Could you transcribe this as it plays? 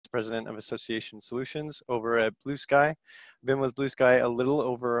President of Association Solutions over at BlueSky. I've been with BlueSky a little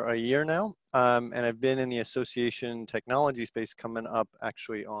over a year now, and I've been in the association technology space coming up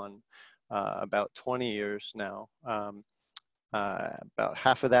actually on about 20 years now. About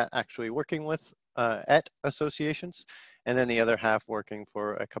half of that actually working with at associations, and then the other half working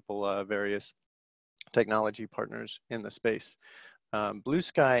for a couple of various technology partners in the space.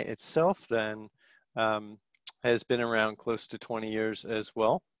 BlueSky itself then has been around close to 20 years as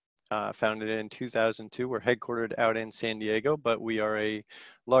well. Founded in 2002. We're headquartered out in San Diego, but we are a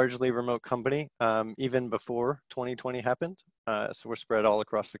largely remote company even before 2020 happened. So we're spread all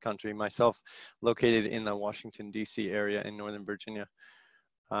across the country. Myself located in the Washington, D.C. area in Northern Virginia.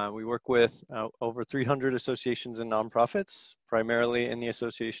 We work with over 300 associations and nonprofits, primarily in the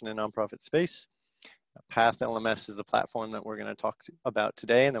association and nonprofit space. Path LMS is the platform that we're going to talk about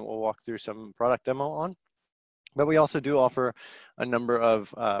today, and then we'll walk through some product demo on. But we also do offer a number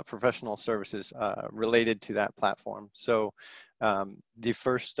of professional services related to that platform. So the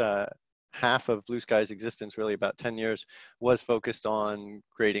first half of BlueSky's existence, really about 10 years, was focused on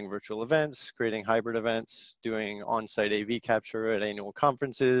creating virtual events, creating hybrid events, doing on-site AV capture at annual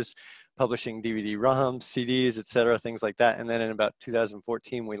conferences, publishing DVD-ROMs, CDs, et cetera, things like that. And then in about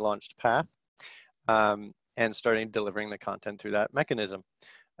 2014, we launched Path and started delivering the content through that mechanism.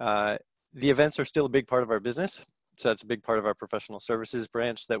 The events are still a big part of our business. So that's a big part of our professional services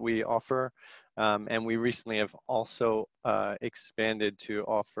branch that we offer. And we recently have also expanded to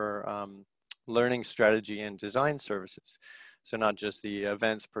offer learning strategy and design services. So not just the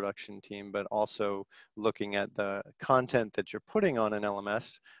events production team, but also looking at the content that you're putting on an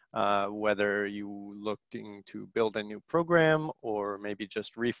LMS, whether you looking to build a new program or maybe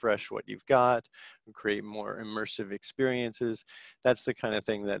just refresh what you've got, create more immersive experiences. That's the kind of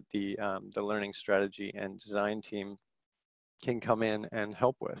thing that the learning strategy and design team can come in and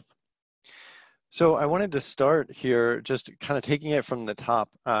help with. So I wanted to start here just kind of taking it from the top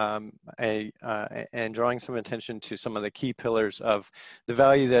and drawing some attention to some of the key pillars of the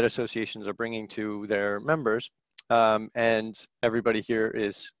value that associations are bringing to their members. And everybody here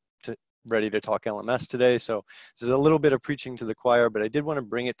is ready to talk LMS today. So this is a little bit of preaching to the choir, but I did want to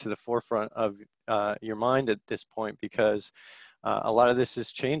bring it to the forefront of your mind at this point because a lot of this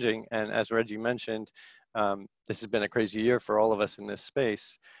is changing. And as Reggie mentioned, this has been a crazy year for all of us in this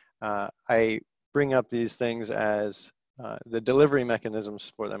space. I bring up these things as the delivery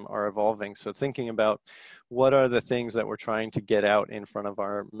mechanisms for them are evolving. So thinking about what are the things that we're trying to get out in front of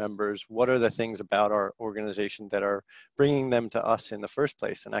our members? What are the things about our organization that are bringing them to us in the first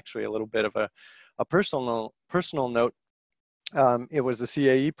place? And actually a little bit of a personal note, it was the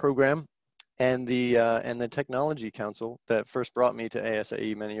CAE program and the Technology Council that first brought me to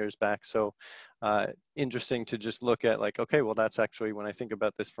ASAE many years back. So interesting to just look at like, okay, well, that's actually, when I think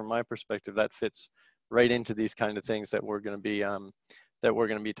about this from my perspective, that fits right into these kind of things that we're going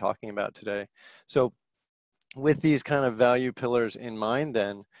to be talking about today. So with these kind of value pillars in mind,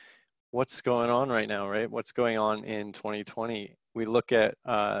 then what's going on right now, right? What's going on in 2020? We look at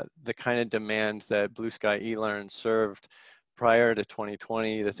the kind of demand that BlueSky eLearn served prior to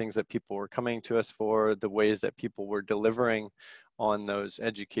 2020, the things that people were coming to us for, the ways that people were delivering on those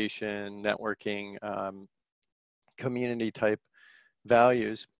education, networking, community type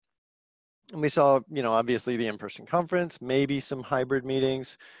values. And we saw, you know, obviously the in-person conference, maybe some hybrid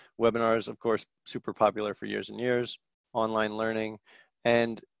meetings, webinars, of course, super popular for years and years, online learning.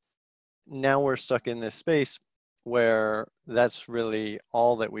 And now we're stuck in this space where that's really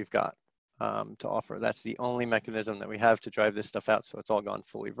all that we've got to offer. That's the only mechanism that we have to drive this stuff out. So it's all gone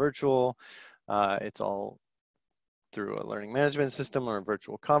fully virtual. It's all through a learning management system or a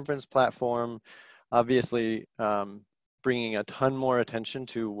virtual conference platform. Obviously, bringing a ton more attention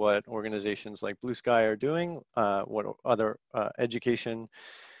to what organizations like BlueSky are doing, what other education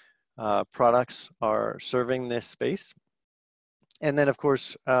products are serving this space. And then, of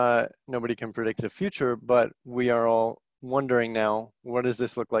course, nobody can predict the future, but we are all wondering now, what does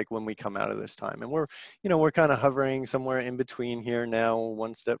this look like when we come out of this time? And we're kind of hovering somewhere in between here now,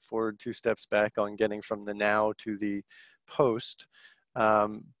 one step forward, two steps back on getting from the now to the post.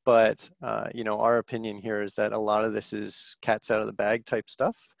 But our opinion here is that a lot of this is cats out of the bag type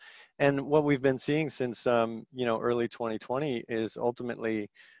stuff. And what we've been seeing since, early 2020 is ultimately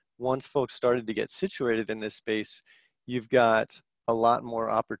once folks started to get situated in this space, you've got a lot more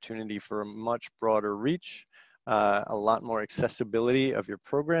opportunity for a much broader reach, a lot more accessibility of your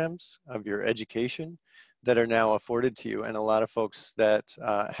programs, of your education that are now afforded to you. And a lot of folks that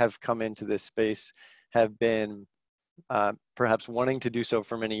have come into this space have been perhaps wanting to do so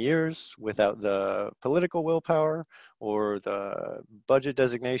for many years without the political willpower or the budget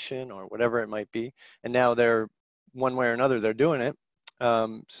designation or whatever it might be. And now they're, one way or another, they're doing it.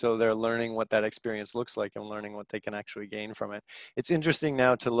 So they're learning what that experience looks like and learning what they can actually gain from it. It's interesting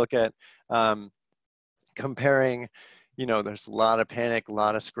now to look at comparing, you know, there's a lot of panic, a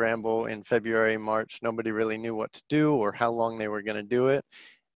lot of scramble in February, March. Nobody really knew what to do or how long they were going to do it.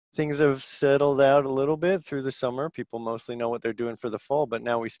 Things have settled out a little bit through the summer. People mostly know what they're doing for the fall, but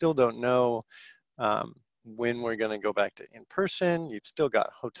now we still don't know when we're going to go back to in person. You've still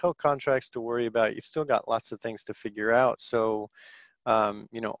got hotel contracts to worry about. You've still got lots of things to figure out. So,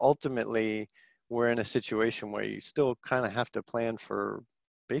 you know, ultimately, we're in a situation where you still kind of have to plan for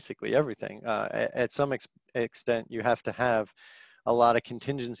basically everything. At some extent, you have to have a lot of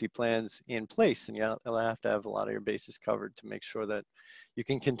contingency plans in place, and you'll have to have a lot of your bases covered to make sure that you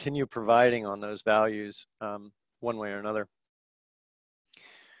can continue providing on those values one way or another.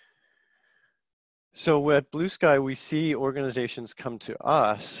 So at BlueSky, we see organizations come to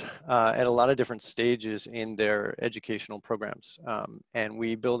us at a lot of different stages in their educational programs, and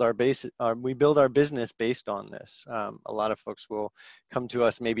we build our business based on this. A lot of folks will come to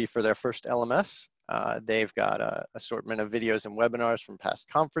us maybe for their first LMS. They've got an assortment of videos and webinars from past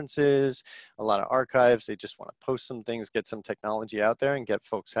conferences, a lot of archives. They just want to post some things, get some technology out there and get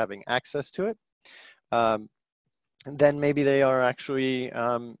folks having access to it. And then maybe they are actually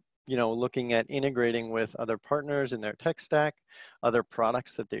you know, looking at integrating with other partners in their tech stack, other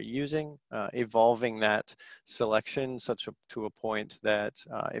products that they're using, evolving that selection to a point that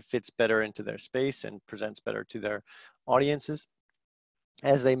it fits better into their space and presents better to their audiences.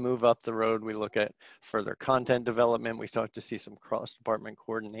 As they move up the road, we look at further content development. We start to see some cross-department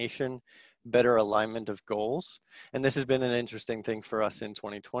coordination, better alignment of goals. And this has been an interesting thing for us in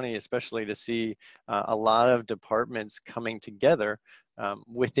 2020, especially to see a lot of departments coming together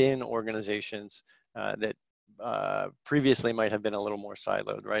within organizations that previously might have been a little more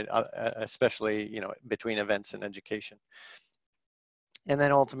siloed, right? Especially, you know, between events and education. And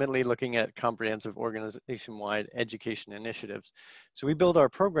then ultimately looking at comprehensive organization-wide education initiatives. So we build our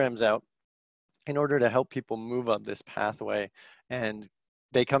programs out in order to help people move up this pathway, and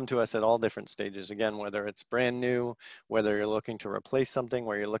they come to us at all different stages. Again, whether it's brand new, whether you're looking to replace something,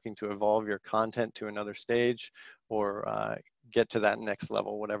 where you're looking to evolve your content to another stage, or get to that next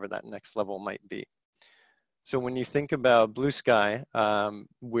level, whatever that next level might be. So when you think about BlueSky,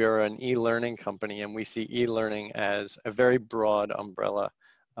 we're an e-learning company, and we see e-learning as a very broad umbrella.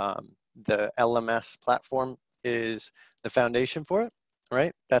 The LMS platform is the foundation for it,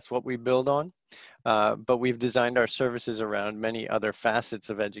 right? That's what we build on. But we've designed our services around many other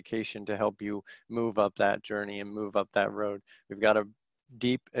facets of education to help you move up that journey and move up that road. We've got a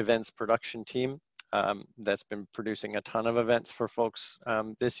deep events production team that's been producing a ton of events for folks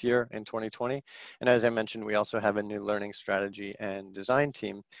this year in 2020. And as I mentioned, we also have a new learning strategy and design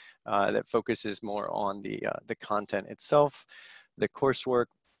team that focuses more on the content itself, the coursework,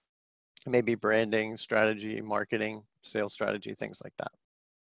 maybe branding, strategy, marketing, sales strategy, things like that.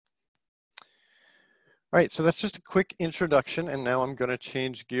 All right, so that's just a quick introduction, and now I'm going to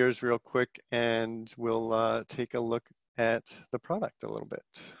change gears real quick, and we'll take a look at the product a little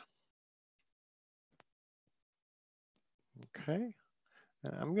bit. Okay,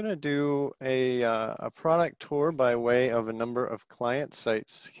 I'm going to do a product tour by way of a number of client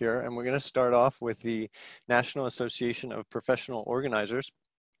sites here, and we're going to start off with the National Association of Professional Organizers,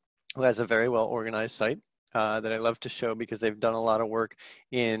 who has a very well organized site that I love to show because they've done a lot of work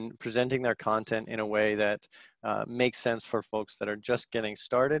in presenting their content in a way that makes sense for folks that are just getting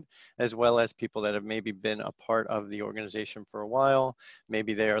started, as well as people that have maybe been a part of the organization for a while.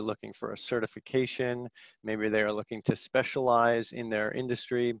 Maybe they are looking for a certification, maybe they are looking to specialize in their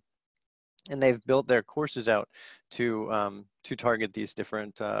industry, and they've built their courses out to target these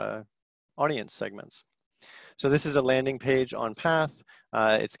different audience segments. So this is a landing page on Path.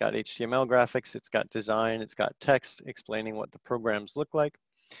 It's got HTML graphics, it's got design, it's got text explaining what the programs look like.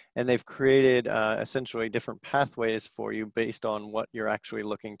 And they've created essentially different pathways for you based on what you're actually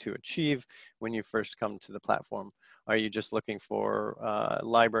looking to achieve when you first come to the platform. Are you just looking for a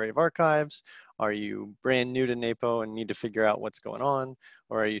library of archives? Are you brand new to NAPO and need to figure out what's going on?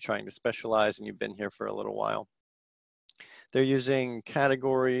 Or are you trying to specialize and you've been here for a little while? They're using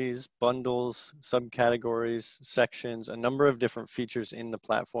categories, bundles, subcategories, sections, a number of different features in the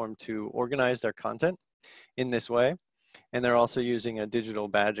platform to organize their content in this way. And they're also using a digital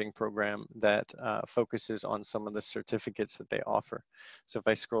badging program that focuses on some of the certificates that they offer. So if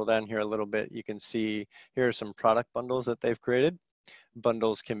I scroll down here a little bit, you can see here are some product bundles that they've created.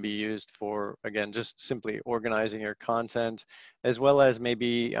 Bundles can be used for, again, just simply organizing your content, as well as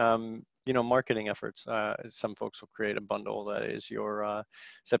maybe, you know, marketing efforts. Some folks will create a bundle that is your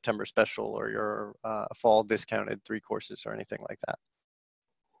September special or your fall discounted 3 courses or anything like that.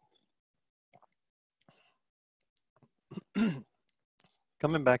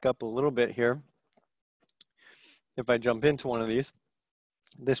 Coming back up a little bit here, if I jump into one of these,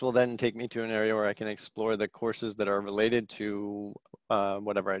 this will then take me to an area where I can explore the courses that are related to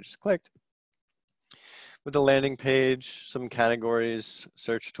whatever I just clicked. With a landing page, some categories,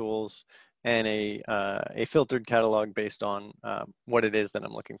 search tools, and a filtered catalog based on what it is that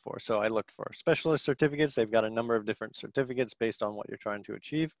I'm looking for. So I looked for specialist certificates. They've got a number of different certificates based on what you're trying to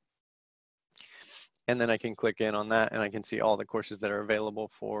achieve. And then I can click in on that and I can see all the courses that are available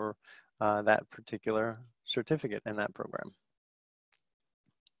for that particular certificate and that program.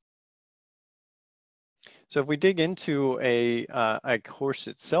 So if we dig into a course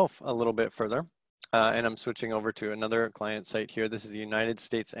itself a little bit further, and I'm switching over to another client site here. This is the United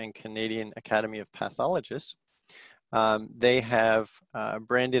States and Canadian Academy of Pathologists. They have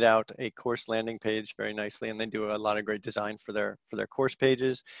branded out a course landing page very nicely, and they do a lot of great design for their course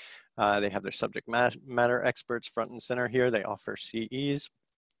pages. They have their subject matter experts front and center here. They offer CEs,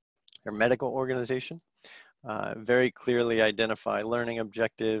 their medical organization. Very clearly identify learning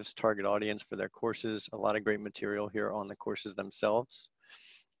objectives, target audience for their courses, a lot of great material here on the courses themselves.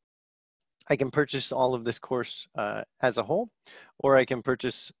 I can purchase all of this course as a whole, or I can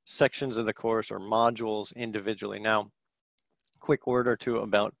purchase sections of the course or modules individually. Now, quick word or two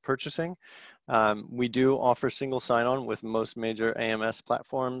about purchasing. We do offer single sign-on with most major AMS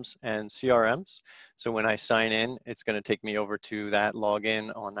platforms and CRMs. So when I sign in, it's going to take me over to that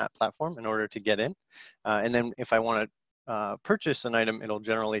login on that platform in order to get in. And then if I want to purchase an item, it'll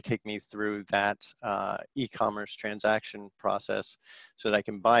generally take me through that e-commerce transaction process so that I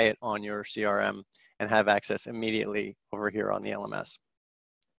can buy it on your CRM and have access immediately over here on the LMS.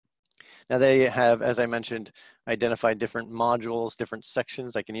 Now they have, as I mentioned, identified different modules, different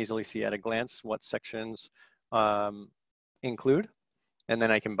sections. I can easily see at a glance what sections include, and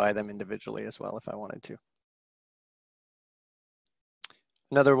then I can buy them individually as well if I wanted to.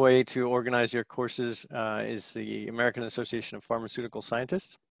 Another way to organize your courses is the American Association of Pharmaceutical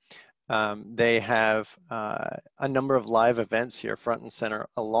Scientists. They have a number of live events here front and center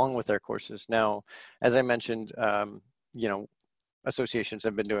along with their courses. Now, as I mentioned, you know, associations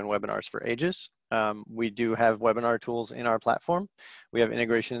have been doing webinars for ages. We do have webinar tools in our platform. We have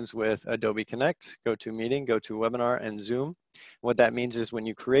integrations with Adobe Connect, GoToMeeting, GoToWebinar, and Zoom. What that means is when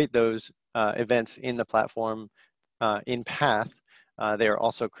you create those events in the platform in Path, they are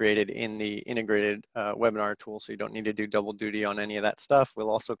also created in the integrated webinar tool, so you don't need to do double duty on any of that stuff.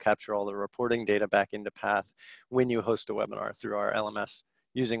 We'll also capture all the reporting data back into Path when you host a webinar through our LMS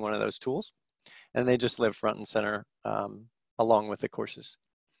using one of those tools. And they just live front and center along with the courses.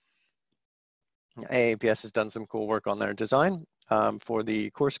 AAPS has done some cool work on their design for the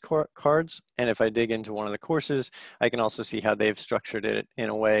course cards. And if I dig into one of the courses, I can also see how they've structured it in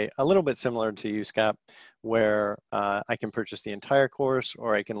a way a little bit similar to USCAP, where I can purchase the entire course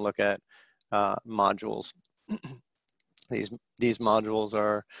or I can look at modules. These modules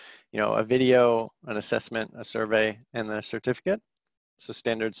are, you know, a video, an assessment, a survey, and then a certificate. So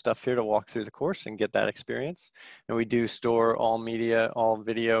standard stuff here to walk through the course and get that experience. And we do store all media, all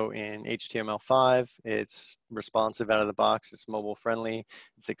video in HTML5. It's responsive out of the box. It's mobile friendly.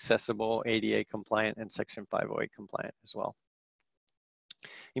 It's accessible, ADA compliant, and Section 508 compliant as well.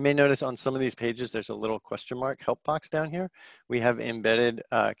 You may notice on some of these pages, there's a little question mark help box down here. We have embedded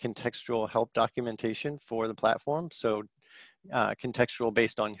contextual help documentation for the platform. So contextual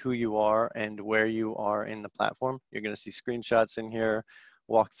based on who you are and where you are in the platform. You're going to see screenshots in here,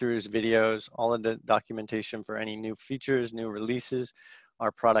 walkthroughs, videos, all of the documentation for any new features, new releases.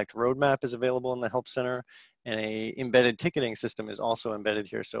 Our product roadmap is available in the Help Center, and a embedded ticketing system is also embedded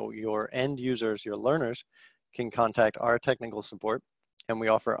here. So your end users, your learners, can contact our technical support, and we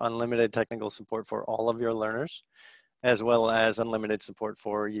offer unlimited technical support for all of your learners, as well as unlimited support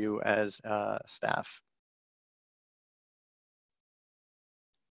for you as staff.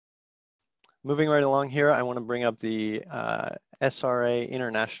 Moving right along here, I want to bring up the SRA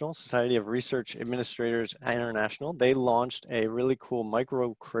International, Society of Research Administrators International. They launched a really cool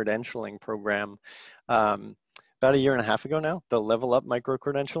micro-credentialing program about a year and a half ago now, the Level Up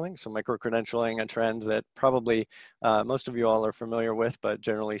micro-credentialing. So micro-credentialing, a trend that probably most of you all are familiar with, but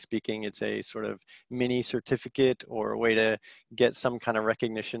generally speaking, it's a sort of mini certificate or a way to get some kind of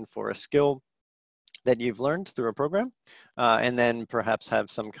recognition for a skill. that you've learned through a program, and then perhaps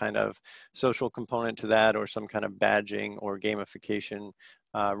have some kind of social component to that or some kind of badging or gamification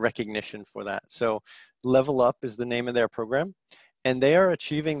recognition for that. So Level Up is the name of their program, and they are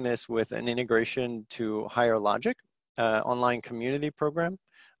achieving this with an integration to Higher Logic, online community program,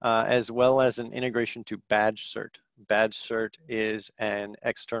 as well as an integration to Badge Cert. Badge Cert is an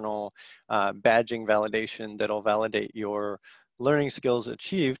external badging validation that'll validate your learning skills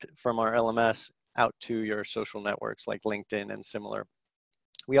achieved from our LMS out to your social networks like LinkedIn and similar.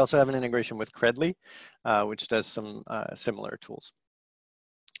 We also have an integration with Credly, which does some similar tools,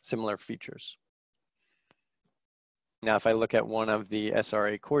 similar features. Now, if I look at one of the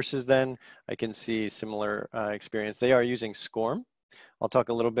SRA courses, then I can see similar experience. They are using SCORM. I'll talk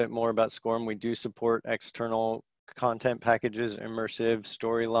a little bit more about SCORM. We do support external content packages, immersive,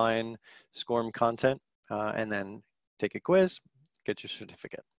 storyline, SCORM content, and then take a quiz, get your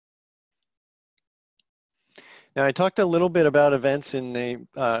certificate. Now, I talked a little bit about events in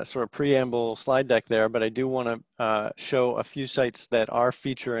the sort of preamble slide deck there, but I do want to show a few sites that are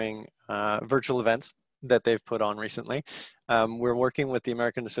featuring virtual events that they've put on recently. We're working with the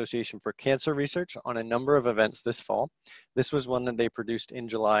American Association for Cancer Research on a number of events this fall. This was one that they produced in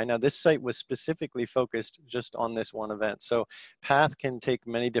July. Now, this site was specifically focused just on this one event. So Path can take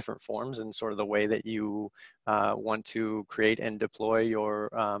many different forms in sort of the way that you want to create and deploy your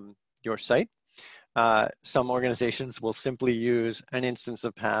site. Some organizations will simply use an instance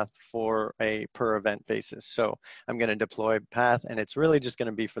of Path for a per event basis. So I'm going to deploy Path, and it's really just going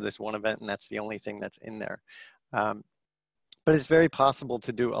to be for this one event, and that's the only thing that's in there. But it's very possible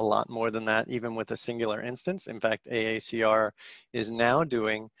to do a lot more than that, even with a singular instance. In fact, AACR is now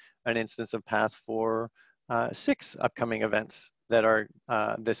doing an instance of Path for 6 upcoming events that are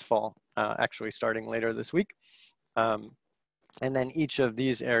this fall, actually starting later this week. And then each of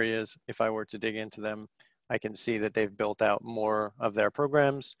these areas, if I were to dig into them, I can see that they've built out more of their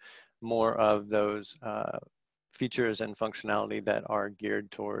programs, more of those features and functionality that are geared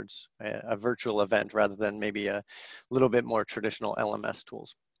towards a virtual event rather than maybe a little bit more traditional LMS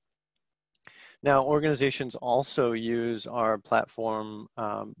tools. Now, organizations also use our platform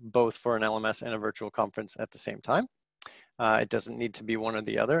both for an LMS and a virtual conference at the same time. It doesn't need to be one or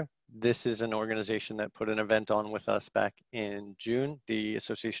the other. This is an organization that put an event on with us back in June, the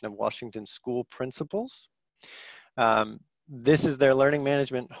Association of Washington School Principals. This is their learning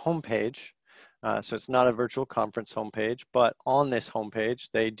management homepage. So it's not a virtual conference homepage, but on this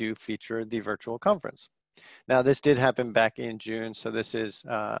homepage, they do feature the virtual conference. Now, this did happen back in June, so this is,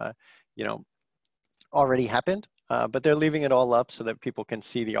 you know, already happened, but they're leaving it all up so that people can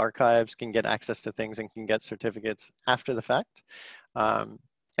see the archives, can get access to things, and can get certificates after the fact.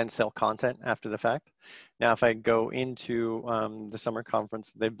 And sell content after the fact. Now, if I go into the summer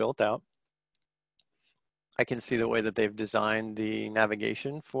conference they've built out, I can see the way that they've designed the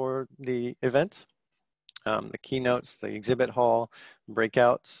navigation for the event, the keynotes, the exhibit hall,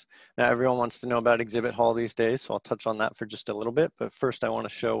 breakouts. Now, everyone wants to know about exhibit hall these days, so I'll touch on that for just a little bit. But first, I want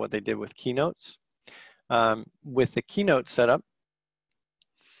to show what they did with keynotes. With the keynote setup,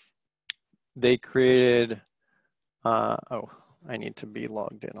 they created, I need to be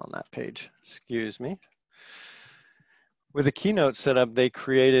logged in on that page, excuse me. With a keynote setup, they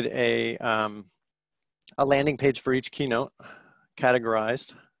created a landing page for each keynote,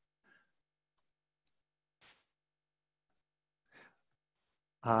 categorized.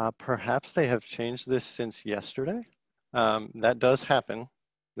 Perhaps they have changed this since yesterday. That does happen.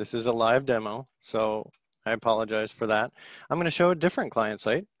 This is a live demo, so I apologize for that. I'm going to show a different client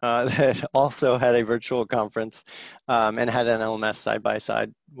site that also had a virtual conference and had an LMS side by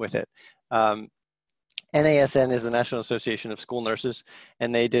side with it. NASN is the National Association of School Nurses,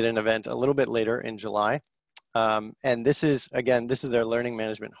 and they did an event a little bit later in July. And this is, again, this is their learning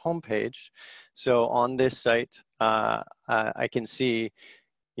management homepage. So on this site, I can see,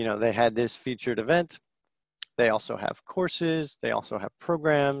 you know, they had this featured event. They also have courses, they also have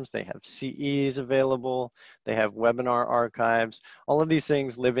programs, they have CEs available, they have webinar archives, all of these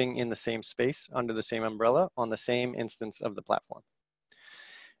things living in the same space under the same umbrella on the same instance of the platform.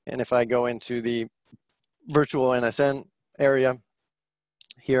 And if I go into the virtual NSN area,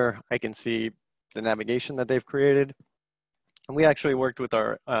 here I can see the navigation that they've created. And we actually worked with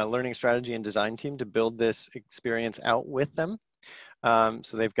our learning strategy and design team to build this experience out with them.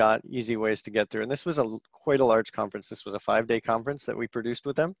 So they've got easy ways to get through. And this was quite a large conference. This was a 5-day conference that we produced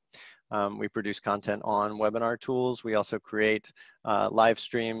with them. We produce content on webinar tools. We also create live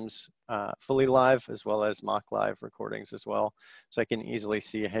streams, fully live, as well as mock live recordings as well. So I can easily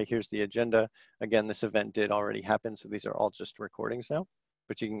see, hey, here's the agenda. Again, this event did already happen, so these are all just recordings now.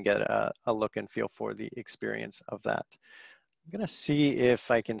 but you can get a look and feel for the experience of that. I'm gonna see if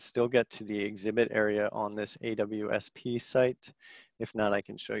I can still get to the exhibit area on this AWSP site. If not, I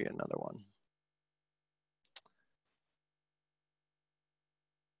can show you another one.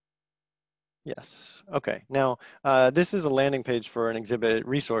 Yes, okay. Now, this is a landing page for an exhibit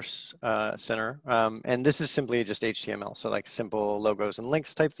resource center, and this is simply just HTML, so like simple logos and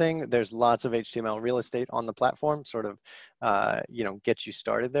links type thing. There's lots of HTML real estate on the platform, sort of, you know, get you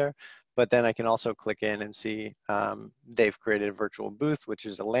started there. But then I can also click in and see they've created a virtual booth, which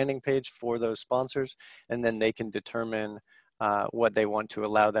is a landing page for those sponsors, and then they can determine what they want to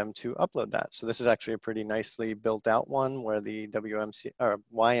allow them to upload that. So this is actually a pretty nicely built out one where the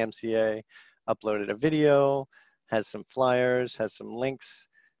YMCA uploaded a video, has some flyers, has some links,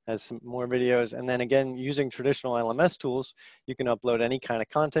 has some more videos. And then again, using traditional LMS tools, you can upload any kind of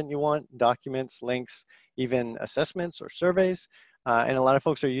content you want, documents, links, even assessments or surveys. And a lot of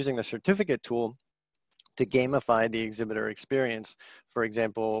folks are using the certificate tool to gamify the exhibitor experience. For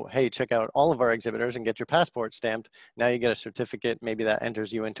example, hey, check out all of our exhibitors and get your passport stamped. Now you get a certificate. Maybe that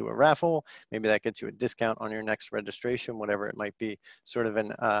enters you into a raffle. Maybe that gets you a discount on your next registration, whatever it might be. Sort of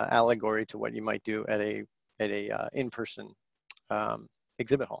an allegory to what you might do at a in-person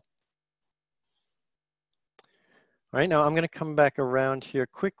exhibit hall. All right, now I'm going to come back around here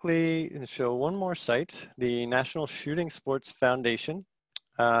quickly and show one more site. The National Shooting Sports Foundation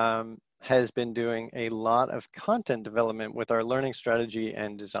has been doing a lot of content development with our learning strategy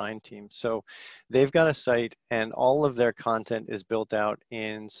and design team. So they've got a site and all of their content is built out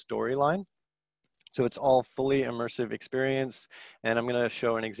in Storyline. So it's all fully immersive experience. And I'm going to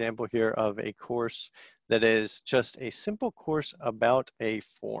show an example here of a course that is just a simple course about a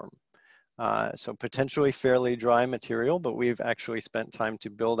form. So potentially fairly dry material, but we've actually spent time to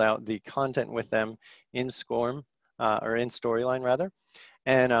build out the content with them in SCORM, or in Storyline rather.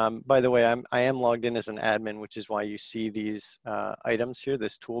 And by the way, I am logged in as an admin, which is why you see these items here,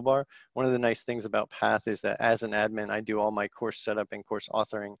 this toolbar. One of the nice things about Path is that as an admin, I do all my course setup and course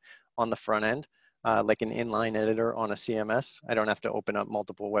authoring on the front end, like an inline editor on a CMS. I don't have to open up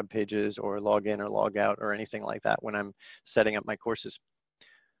multiple web pages or log in or log out or anything like that when I'm setting up my courses.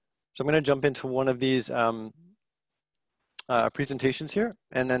 So I'm going to jump into one of these presentations here,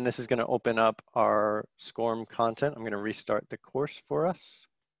 and then this is going to open up our SCORM content. I'm going to restart the course for us.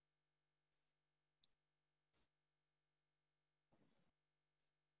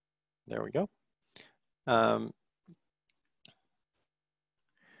 There we go. Now,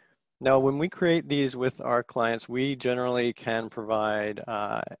 when we create these with our clients, we generally can provide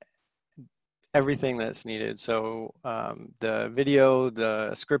everything that's needed. So the video,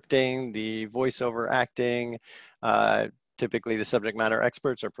 the scripting, the voiceover acting, typically the subject matter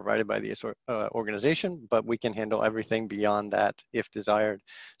experts are provided by the organization, but we can handle everything beyond that if desired.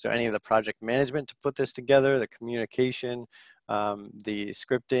 So any of the project management to put this together, the communication, the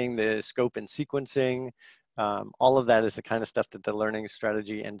scripting, the scope and sequencing, all of that is the kind of stuff that the learning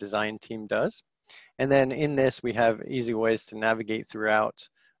strategy and design team does. And then in this, we have easy ways to navigate throughout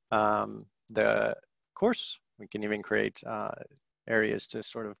the course. We can even create areas to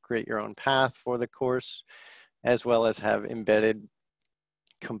sort of create your own path for the course, as well as have embedded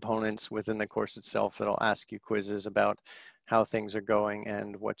components within the course itself that'll ask you quizzes about how things are going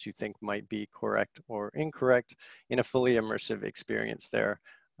and what you think might be correct or incorrect in a fully immersive experience there.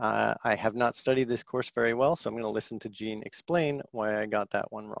 I have not studied this course very well, so I'm going to listen to Jean explain why I got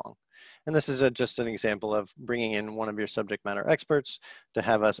that one wrong. And this is just an example of bringing in one of your subject matter experts to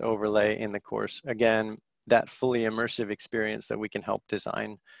have us overlay in the course. Again, that fully immersive experience that we can help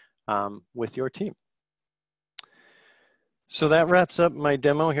design with your team. So that wraps up my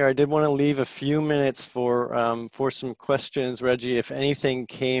demo here. I did want to leave a few minutes for some questions. Reggie, if anything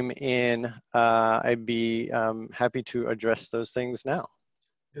came in, I'd be happy to address those things now.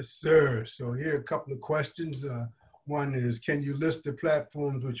 Yes, sir. So here are a couple of questions. One is, can you list the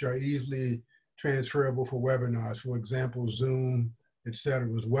platforms which are easily transferable for webinars? For example, Zoom, etc.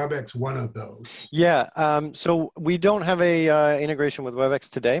 Was WebEx one of those? Yeah, so we don't have a integration with WebEx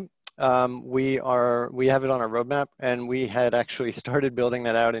today. We have it on our roadmap, and we had actually started building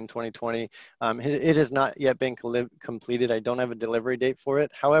that out in 2020. It has not yet been completed. I don't have a delivery date for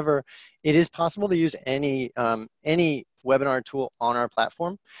it. However, it is possible to use any webinar tool on our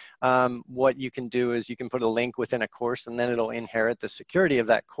platform. What you can do is you can put a link within a course, and then it'll inherit the security of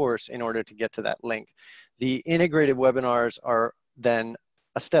that course in order to get to that link. The integrated webinars are then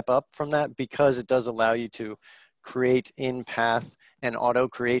a step up from that because it does allow you to create in Path and auto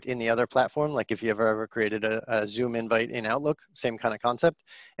create in the other platform. Like if you ever created a Zoom invite in Outlook, same kind of concept,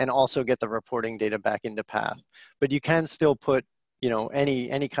 and also get the reporting data back into Path. But you can still put you know,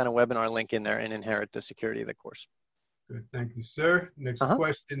 any kind of webinar link in there and inherit the security of the course. Good. Thank you, sir. Next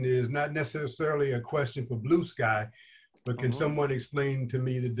question is not necessarily a question for BlueSky, but can someone explain to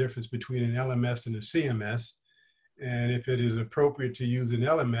me the difference between an LMS and a CMS? And if it is appropriate to use an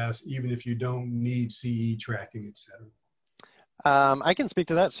LMS, even if you don't need CE tracking, et cetera. I can speak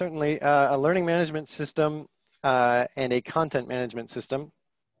to that, certainly. A learning management system and a content management system.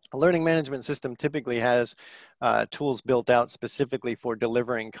 A learning management system typically has tools built out specifically for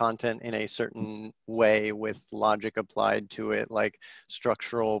delivering content in a certain way with logic applied to it, like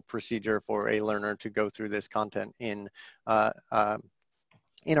structural procedure for a learner to go through this content in a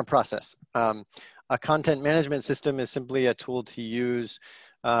process. A content management system is simply a tool to use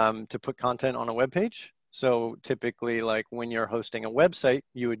to put content on a web page. So typically, like when you're hosting a website,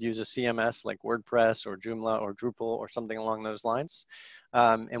 you would use a CMS like WordPress or Joomla or Drupal or something along those lines.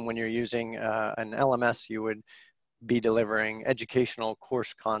 And when you're using an LMS, you would be delivering educational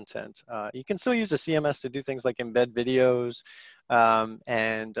course content. You can still use a CMS to do things like embed videos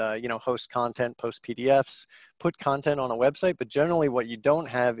and you know, host content, post PDFs, put content on a website. But generally, what you don't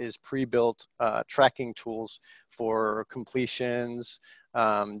have is pre-built tracking tools for completions,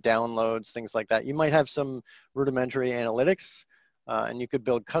 downloads, things like that. You might have some rudimentary analytics, and you could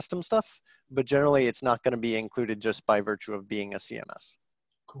build custom stuff, but generally, it's not going to be included just by virtue of being a CMS.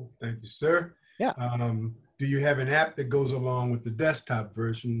 Cool. Thank you, sir. Yeah. Do you have an app that goes along with the desktop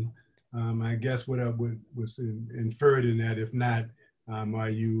version? I guess what was inferred in that, if not, are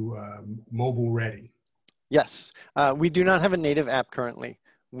you mobile ready? Yes, we do not have a native app currently.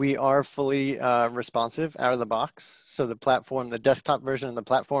 We are fully responsive out of the box. So the platform, the desktop version of the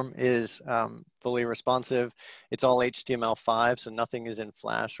platform is fully responsive. It's all HTML5, so nothing is in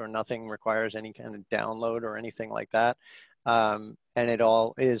Flash or nothing requires any kind of download or anything like that. And it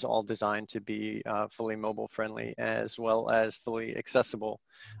all is designed to be fully mobile friendly as well as fully accessible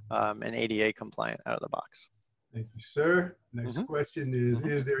and ADA compliant out of the box. Thank you, sir. Next question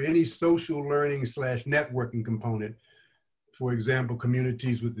is there any social learning / networking component, for example,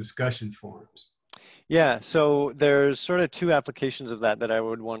 communities with discussion forums? Yeah, so there's sort of two applications of that I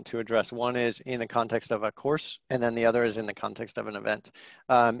would want to address. One is in the context of a course, and then the other is in the context of an event.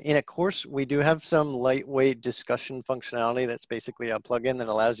 In a course, we do have some lightweight discussion functionality that's basically a plugin that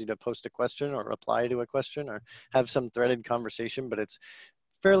allows you to post a question or reply to a question or have some threaded conversation, but it's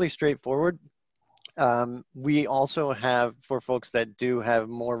fairly straightforward. We also have, for folks that do have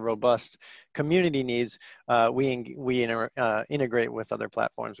more robust community needs, we integrate with other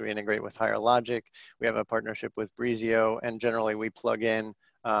platforms. We integrate with Higher Logic. We have a partnership with Breezio, and generally we plug in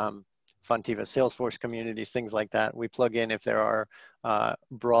Funtiva Salesforce communities, things like that. We plug in if there are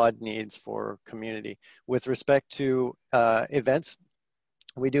broad needs for community. With respect to events,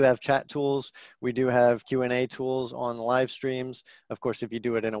 we do have chat tools. We do have Q&A tools on live streams. Of course, if you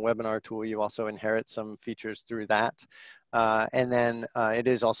do it in a webinar tool, you also inherit some features through that. And then it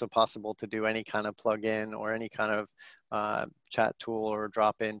is also possible to do any kind of plugin or any kind of chat tool or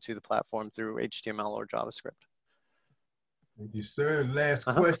drop into the platform through HTML or JavaScript. Thank you, sir. Last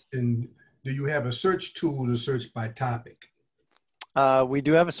question. Do you have a search tool to search by topic? We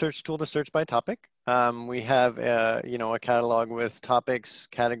do have a search tool to search by topic. We have you know, a catalog with topics,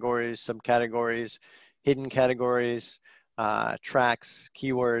 categories, subcategories, hidden categories, tracks,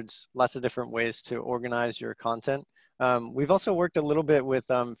 keywords, lots of different ways to organize your content. We've also worked a little bit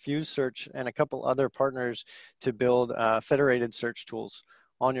with Fuse Search and a couple other partners to build federated search tools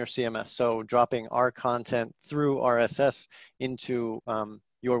on your CMS. So dropping our content through RSS into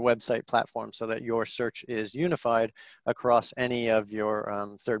your website platform so that your search is unified across any of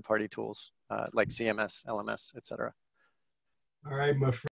your third-party tools like CMS, LMS, et cetera. All right, my friend.